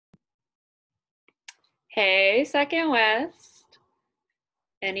Hey, Second West.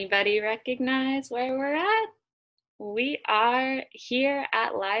 Anybody recognize where we're at? We are here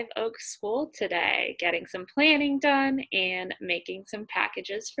at Live Oak School today, getting some planning done and making some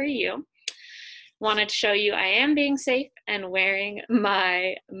packages for you. Wanted to show you I am being safe and wearing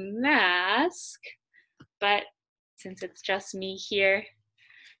my mask, but since it's just me here,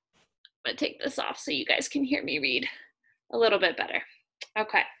 I'm gonna take this off so you guys can hear me read a little bit better.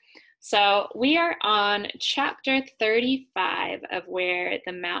 Okay. So we are on chapter 35 of Where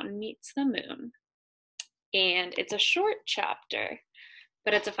the Mountain Meets the Moon. And it's a short chapter,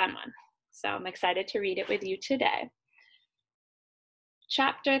 but it's a fun one. So I'm excited to read it with you today.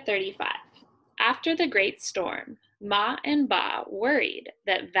 Chapter 35. After the great storm, Ma and Ba worried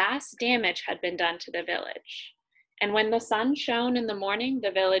that vast damage had been done to the village. And when the sun shone in the morning,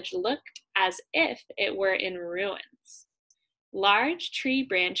 the village looked as if it were in ruins. Large tree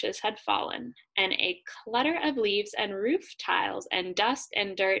branches had fallen, and a clutter of leaves and roof tiles and dust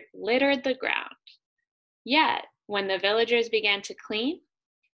and dirt littered the ground. Yet, when the villagers began to clean,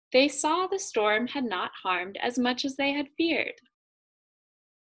 they saw the storm had not harmed as much as they had feared.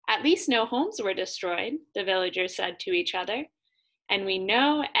 At least no homes were destroyed, the villagers said to each other, and we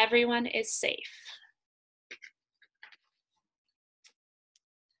know everyone is safe.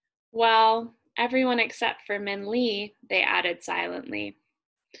 Well, everyone except for Min Lee, they added silently.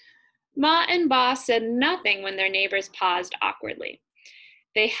 Ma and Ba said nothing when their neighbors paused awkwardly.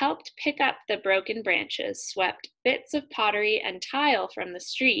 They helped pick up the broken branches, swept bits of pottery and tile from the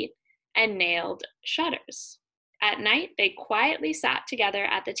street, and nailed shutters. At night, they quietly sat together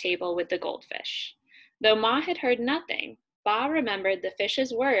at the table with the goldfish. Though Ma had heard nothing, Ba remembered the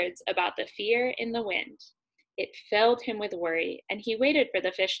fish's words about the fear in the wind. It filled him with worry, and he waited for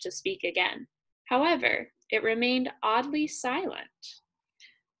the fish to speak again. However, it remained oddly silent.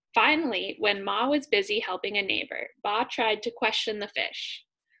 Finally, when Ma was busy helping a neighbor, Ba tried to question the fish.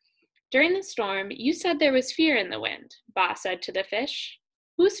 During the storm, you said there was fear in the wind, Ba said to the fish.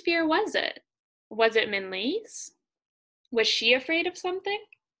 Whose fear was it? Was it Min Lee's? Was she afraid of something?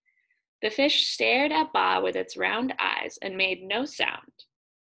 The fish stared at Ba with its round eyes and made no sound.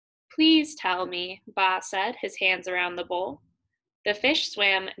 Please tell me, Ba said, his hands around the bowl. The fish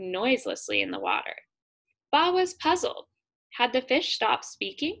swam noiselessly in the water. Ba was puzzled. Had the fish stopped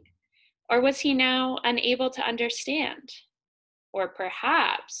speaking? Or was he now unable to understand? Or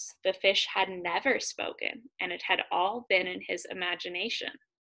perhaps the fish had never spoken and it had all been in his imagination.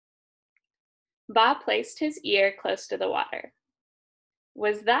 Ba placed his ear close to the water.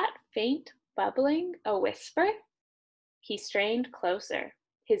 Was that faint bubbling a whisper? He strained closer,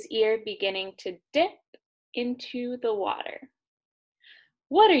 his ear beginning to dip into the water.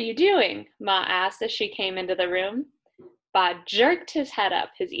 What are you doing? Ma asked as she came into the room. Ba jerked his head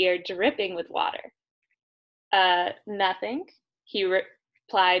up, his ear dripping with water. Nothing, he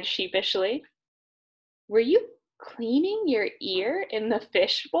replied sheepishly. Were you cleaning your ear in the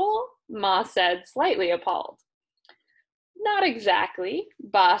fishbowl? Ma said, slightly appalled. Not exactly,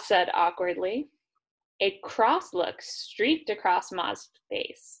 Ba said awkwardly. A cross look streaked across Ma's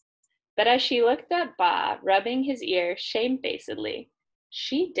face. But as she looked at Ba, rubbing his ear shamefacedly,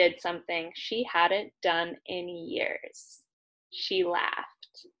 she did something she hadn't done in years. She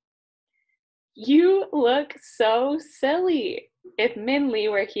laughed. You look so silly. If Min Lee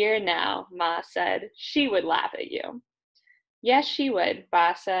were here now, Ma said, she would laugh at you. Yes, she would,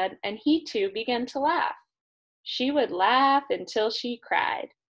 Ba said, and he too began to laugh. She would laugh until she cried.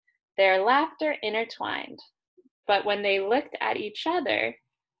 Their laughter intertwined. But when they looked at each other,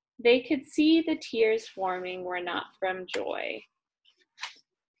 they could see the tears forming were not from joy.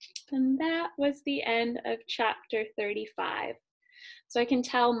 And that was the end of chapter 35. So I can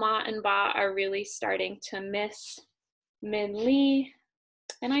tell Ma and Ba are really starting to miss Min Lee.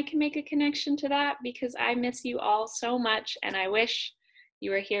 And I can make a connection to that because I miss you all so much and I wish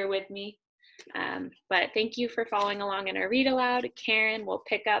you were here with me. But thank you for following along in our read aloud. Karen will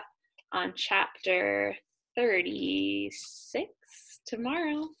pick up on chapter 36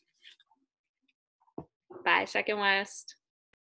 tomorrow. Bye, Second West.